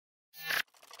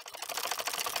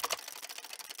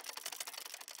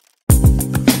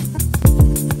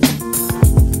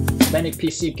Many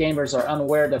PC gamers are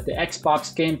unaware that the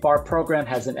Xbox Game Bar program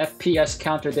has an FPS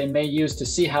counter they may use to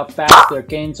see how fast their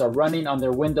games are running on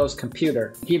their Windows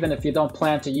computer. Even if you don't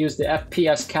plan to use the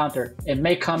FPS counter, it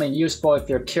may come in useful if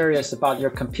you're curious about your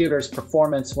computer's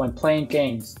performance when playing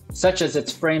games, such as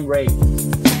its frame rate.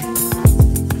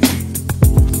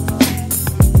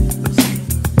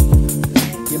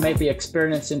 You may be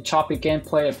experiencing choppy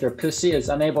gameplay if your PC is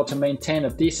unable to maintain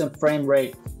a decent frame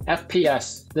rate.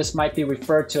 FPS. This might be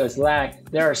referred to as lag.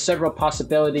 There are several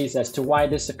possibilities as to why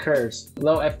this occurs.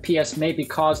 Low FPS may be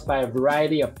caused by a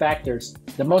variety of factors,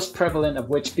 the most prevalent of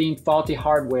which being faulty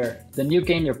hardware. The new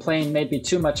game you're playing may be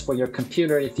too much for your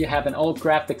computer if you have an old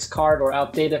graphics card or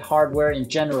outdated hardware in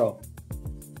general.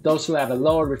 Those who have a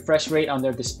lower refresh rate on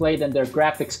their display than their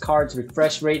graphics card's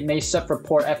refresh rate may suffer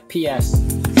poor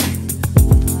FPS.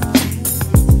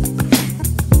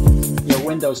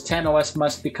 Windows 10 OS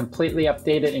must be completely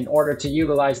updated in order to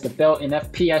utilize the built-in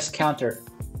FPS counter.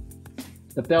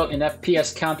 The built-in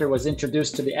FPS counter was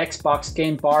introduced to the Xbox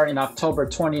Game Bar in October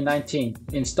 2019.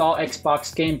 Install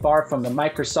Xbox Game Bar from the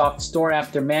Microsoft Store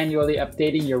after manually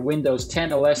updating your Windows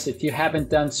 10 OS if you haven't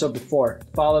done so before.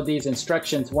 Follow these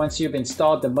instructions once you've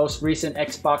installed the most recent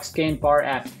Xbox Game Bar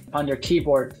app. On your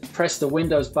keyboard, press the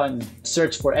Windows button,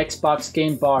 search for Xbox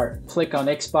Game Bar, click on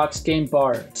Xbox Game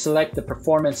Bar, select the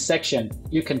Performance section.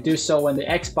 You can do so when the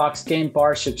Xbox Game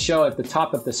Bar should show at the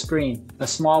top of the screen. A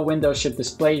small window should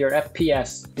display your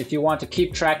FPS. If you want to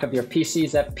keep track of your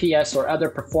PC's FPS or other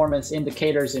performance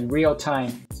indicators in real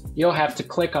time, you'll have to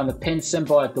click on the pin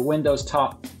symbol at the Windows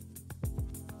top.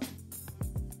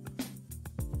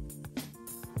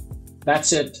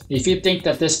 That's it. If you think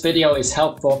that this video is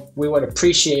helpful, we would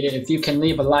appreciate it if you can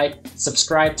leave a like,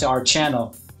 subscribe to our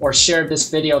channel, or share this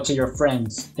video to your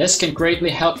friends. This can greatly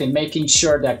help in making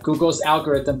sure that Google's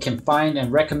algorithm can find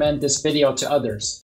and recommend this video to others.